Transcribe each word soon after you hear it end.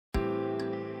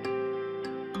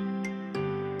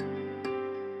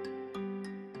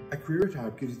career at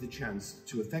Arup gives you the chance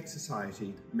to affect society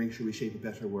and make sure we shape a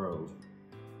better world.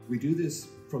 We do this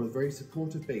from a very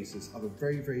supportive basis of a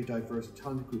very diverse,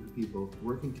 talented group of people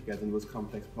working together on the most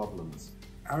complex problems.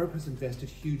 Arup has invested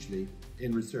hugely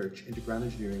in research into ground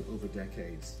engineering over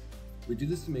decades. We do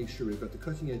this to make sure we've got the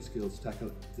cutting-edge skills to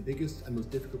tackle the biggest and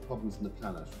most difficult problems on the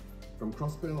planet, from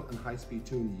Crossrail and High-Speed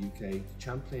 2 in the UK to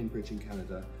Champlain Bridge in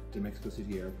Canada to Mexico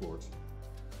City Airport.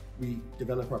 We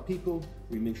develop our people,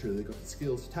 we make sure they've got the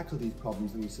skills to tackle these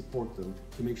problems, and we support them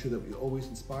to make sure that we always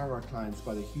inspire our clients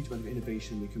by the huge amount of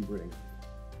innovation we can bring.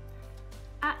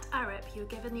 At Arup, you're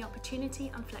given the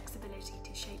opportunity and flexibility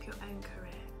to shape your own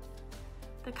career.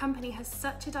 The company has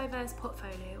such a diverse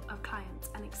portfolio of clients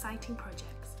and exciting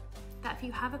projects that if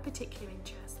you have a particular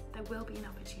interest, there will be an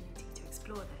opportunity to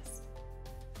explore this.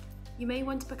 You may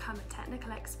want to become a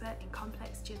technical expert in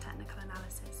complex geotechnical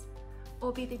analysis,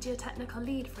 or be the geotechnical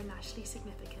lead for a nationally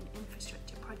significant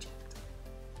infrastructure project.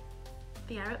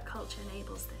 The Arup culture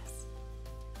enables this.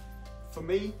 For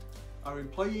me, our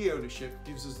employee ownership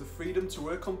gives us the freedom to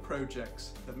work on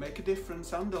projects that make a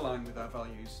difference and align with our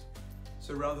values.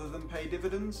 So rather than pay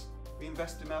dividends, we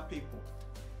invest in our people.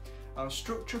 Our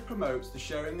structure promotes the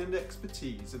sharing and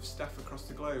expertise of staff across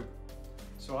the globe.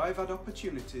 So I've had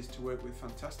opportunities to work with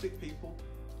fantastic people,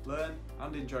 learn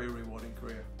and enjoy a rewarding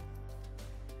career.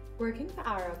 Working for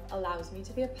Arup allows me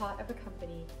to be a part of a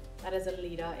company that is a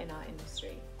leader in our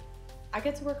industry. I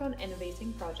get to work on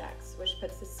innovating projects which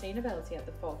put sustainability at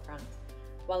the forefront,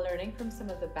 while learning from some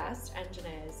of the best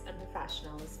engineers and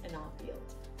professionals in our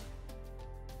field.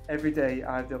 Every day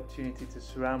I have the opportunity to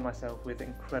surround myself with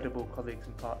incredible colleagues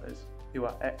and partners who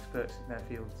are experts in their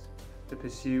fields to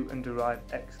pursue and derive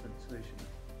excellent solutions.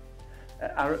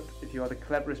 At Arup, if you are the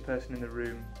cleverest person in the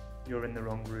room, you're in the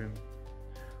wrong room.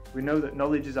 We know that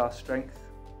knowledge is our strength,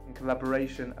 and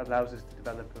collaboration allows us to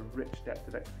develop a rich depth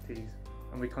of expertise,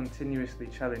 and we continuously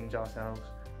challenge ourselves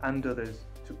and others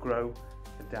to grow,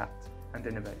 adapt and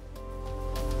innovate.